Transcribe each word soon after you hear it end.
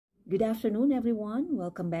Good afternoon, everyone.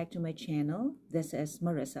 Welcome back to my channel. This is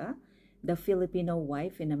Marissa, the Filipino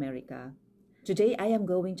wife in America. Today, I am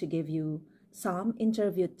going to give you some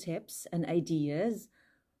interview tips and ideas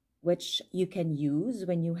which you can use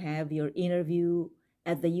when you have your interview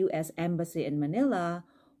at the U.S. Embassy in Manila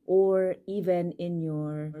or even in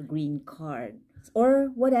your green card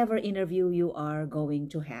or whatever interview you are going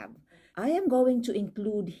to have. I am going to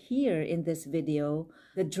include here in this video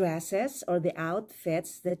the dresses or the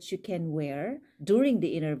outfits that you can wear during the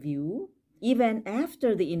interview. Even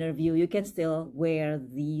after the interview, you can still wear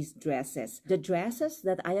these dresses. The dresses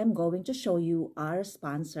that I am going to show you are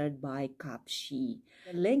sponsored by Cupshe.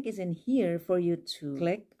 The link is in here for you to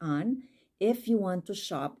click on if you want to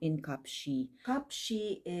shop in Cupshe.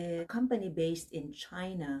 Cupshe is a company based in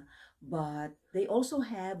China, but they also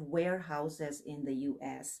have warehouses in the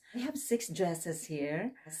US. I have 6 dresses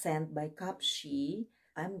here sent by Cupshe.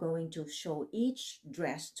 I'm going to show each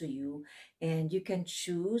dress to you and you can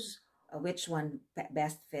choose which one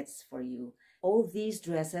best fits for you. All these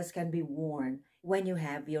dresses can be worn when you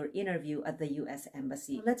have your interview at the US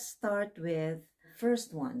Embassy. Let's start with the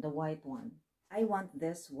first one, the white one. I want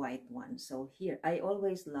this white one. So here, I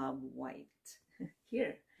always love white.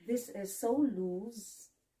 Here, this is so loose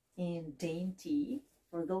and dainty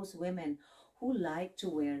for those women who like to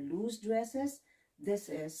wear loose dresses. This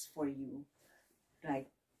is for you, right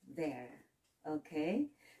there. Okay,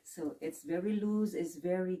 so it's very loose, it's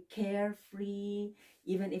very carefree.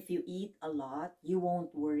 Even if you eat a lot, you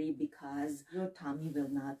won't worry because your tummy will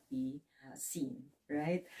not be seen,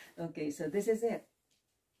 right? Okay, so this is it.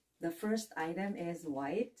 The first item is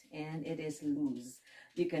white and it is loose.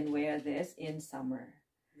 You can wear this in summer.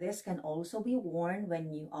 This can also be worn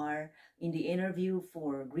when you are in the interview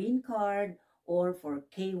for green card or for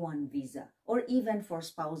K1 visa or even for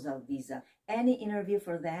spousal visa. Any interview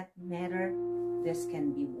for that matter, this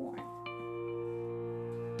can be worn.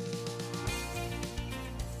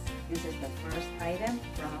 This is the first item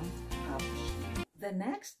from Cupshe. The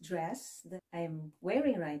next dress that I'm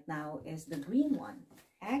wearing right now is the green one.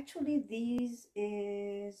 Actually, this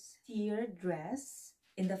is tiered dress.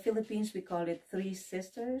 In the Philippines, we call it Three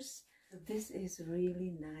Sisters. This is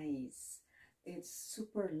really nice. It's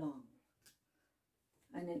super long.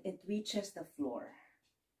 And then it reaches the floor.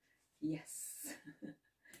 Yes,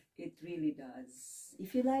 it really does.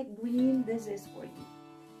 If you like green, this is for you.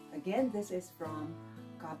 Again, this is from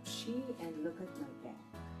Cupshe and look at my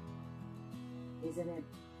back. Isn't it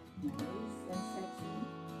nice and sexy?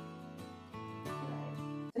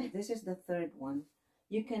 Right. This is the third one.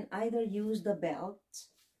 You can either use the belt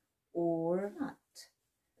or not.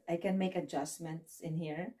 I can make adjustments in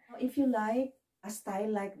here. If you like a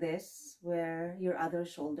style like this where your other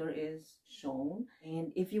shoulder is shown,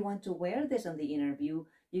 and if you want to wear this on the interview,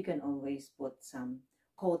 you can always put some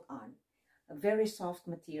coat on. A very soft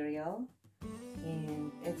material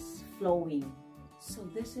and it's flowing. So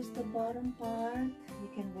this is the bottom part. You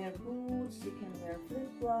can wear boots, you can wear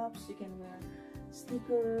flip-flops, you can wear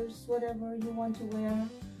sneakers, whatever you want to wear,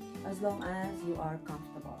 as long as you are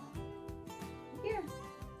comfortable. Here,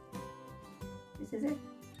 this is it.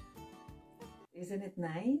 Isn't it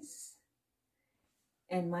nice?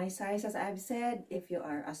 And my size, as I've said, if you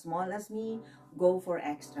are as small as me, go for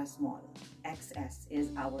extra small. XS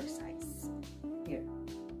is our size. Here.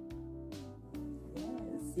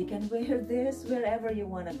 Yes, you can wear this wherever you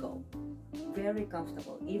want to go. Very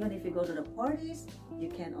comfortable. Even if you go to the parties, you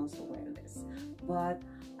can also wear this. But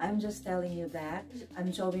I'm just telling you that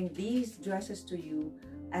I'm showing these dresses to you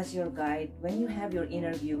as your guide when you have your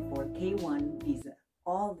interview for K1 visa.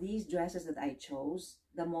 All these dresses that I chose,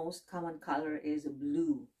 the most common color is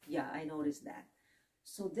blue. Yeah, I noticed that.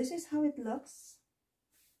 So this is how it looks.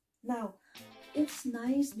 Now, it's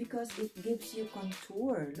nice because it gives you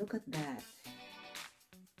contour. Look at that.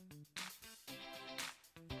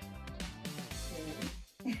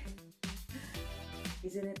 Okay.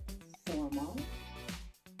 Isn't it formal?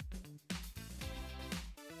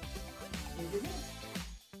 Isn't it?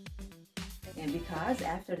 And because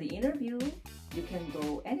after the interview, you can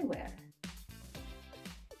go anywhere.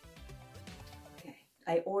 Okay,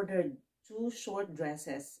 I ordered 2 short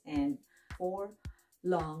dresses and 4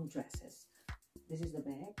 long dresses. This is the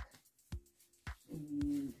back.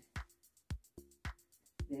 And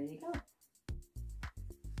there you go.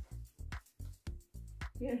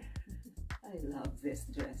 Here, I love this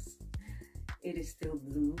dress. It is still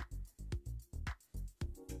blue.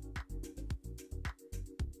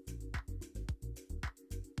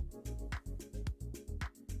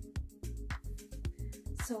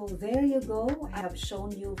 So there you go. I have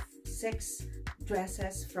shown you 6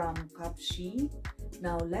 dresses from Cupshe.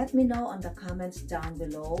 Now let me know on the comments down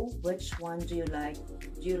below which one do you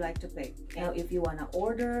like to pick. Now if you want to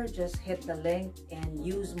order, just hit the link and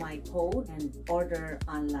use my code and order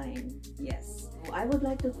online. Yes. So I would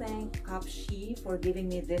like to thank Cupshe for giving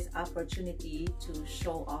me this opportunity to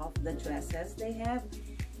show off the dresses they have.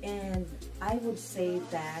 And I would say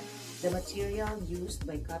that the material used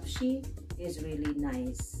by Cupshe is really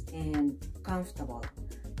nice and comfortable.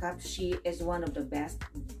 Cupshe is one of the best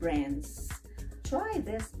brands. Try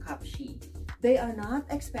this Cupshe. They are not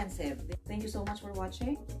expensive. Thank you so much for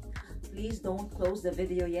watching. Please don't close the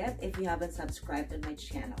video yet if you haven't subscribed to my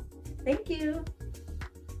channel. Thank you.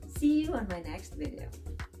 See you on my next video.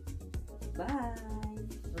 Bye.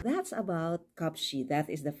 That's about Cupshe. That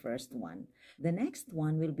is the first one. The next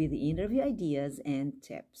one will be the interview ideas and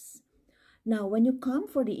tips. Now, when you come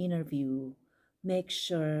for the interview, make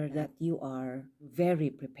sure that you are very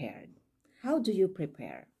prepared. How do you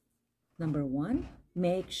prepare? Number one,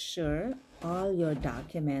 make sure all your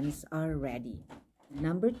documents are ready.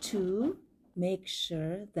 Number two, make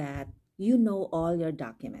sure that you know all your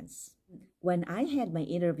documents. When I had my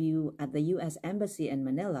interview at the U.S. Embassy in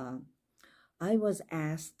Manila, I was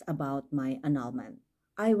asked about my annulment.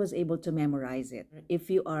 I was able to memorize it.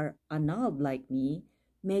 If you are annulled like me,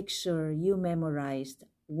 make sure you memorized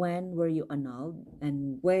when were you annulled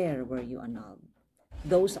and where were you annulled.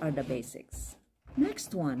 Those are the basics.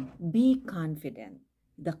 Next one, be confident.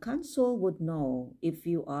 The consul would know if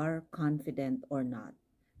you are confident or not.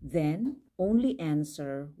 Then, only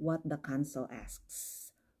answer what the consul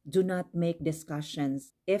asks. Do not make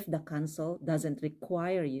discussions if the consul doesn't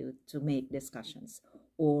require you to make discussions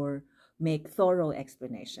or make thorough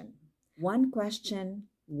explanation. One question,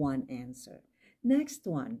 one answer. Next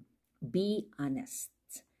one, be honest.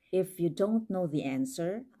 If you don't know the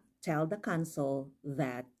answer, tell the consul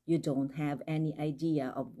that you don't have any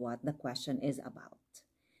idea of what the question is about.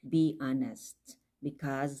 Be honest,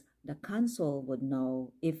 because the consul would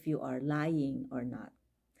know if you are lying or not.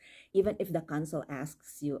 Even if the consul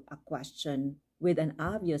asks you a question with an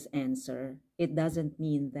obvious answer, it doesn't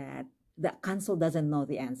mean that the consul doesn't know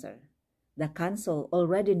the answer. The consul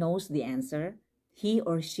already knows the answer. He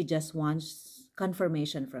or she just wants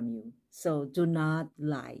confirmation from you. So do not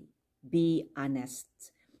lie. Be honest.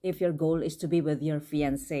 If your goal is to be with your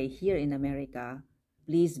fiancé here in America,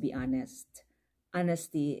 please be honest.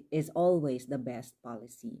 Honesty is always the best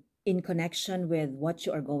policy. In connection with what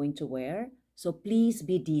you are going to wear, so please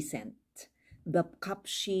be decent. The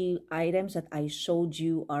Cupshe items that I showed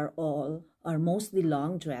you are mostly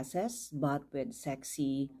long dresses, but with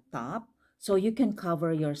sexy top. So you can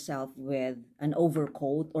cover yourself with an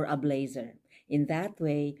overcoat or a blazer. In that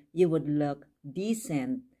way, you would look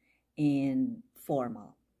decent and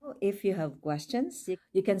formal. If you have questions,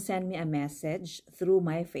 you can send me a message through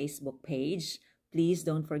my Facebook page. Please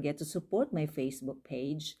don't forget to support my Facebook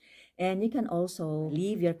page. And you can also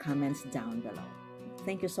leave your comments down below.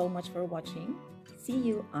 Thank you so much for watching. See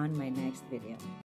you on my next video.